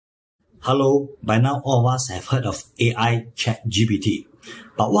Hello, by now all of us have heard of AI ChatGPT.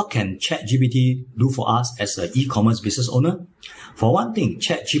 But what can ChatGPT do for us as an e-commerce business owner? For one thing,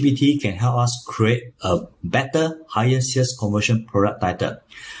 ChatGPT can help us create a better, higher sales conversion product title.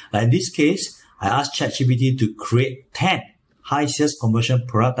 Like in this case, I asked ChatGPT to create 10 high sales conversion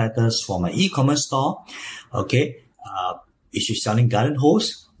product titles for my e-commerce store. Okay, which is selling garden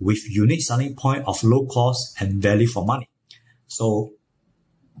hose with unique selling point of low cost and value for money. So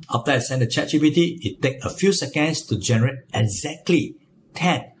after I send the ChatGPT, it takes a few seconds to generate exactly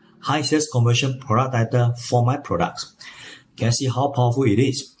 10 high sales conversion product title for my products. Can you see how powerful it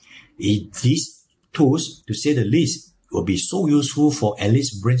is? These tools, to say the least, will be so useful for at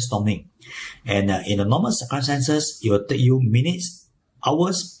least brainstorming. And in the normal circumstances, it will take you minutes,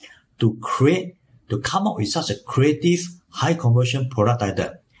 hours to come up with such a creative, high conversion product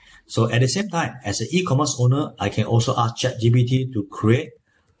title. So at the same time, as an e-commerce owner, I can also ask ChatGPT to create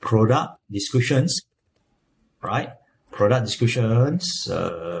product descriptions, right? Product descriptions,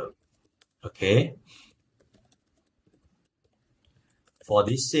 okay. For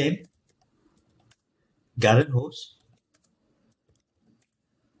this same garden hose.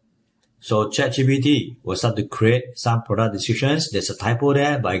 So ChatGPT will start to create some product descriptions. There's a typo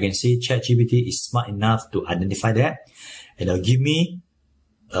there, but I can see ChatGPT is smart enough to identify that. And it'll give me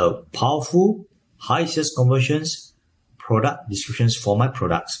a powerful, high sales conversions product descriptions for my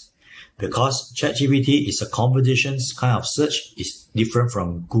products. Because ChatGPT is a conversations kind of search, it's different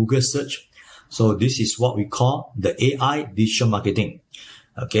from Google search. So this is what we call the AI digital marketing.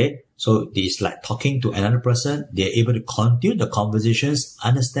 Okay, so it's like talking to another person. They're able to continue the conversations,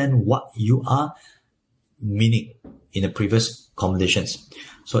 understand what you are meaning in the previous conversations.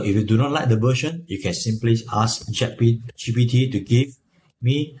 So if you do not like the version, you can simply ask ChatGPT to give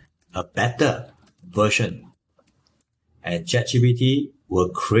me a better version. And ChatGPT will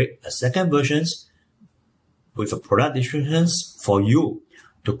create a second version with a product descriptions for you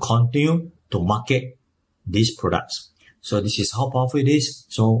to continue to market these products. So this is how powerful it is.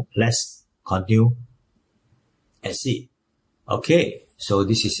 So let's continue and see. Okay, so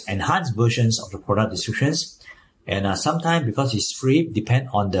this is enhanced versions of the product descriptions. And sometimes because it's free, depend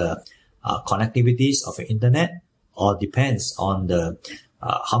on the connectivities of the internet, or depends on the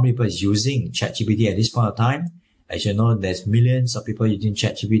how many people is using ChatGPT at this point of time. As you know, there's millions of people using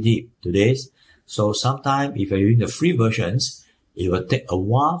ChatGPT today. So sometimes if you're using the free versions, it will take a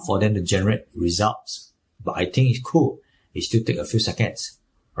while for them to generate results. But I think it's cool. It still takes a few seconds,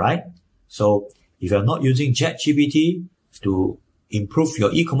 right? So if you're not using ChatGPT to improve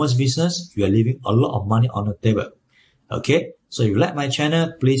your e-commerce business, you are leaving a lot of money on the table. Okay? So if you like my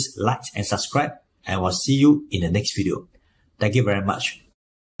channel, please like and subscribe, and I'll see you in the next video. Thank you very much.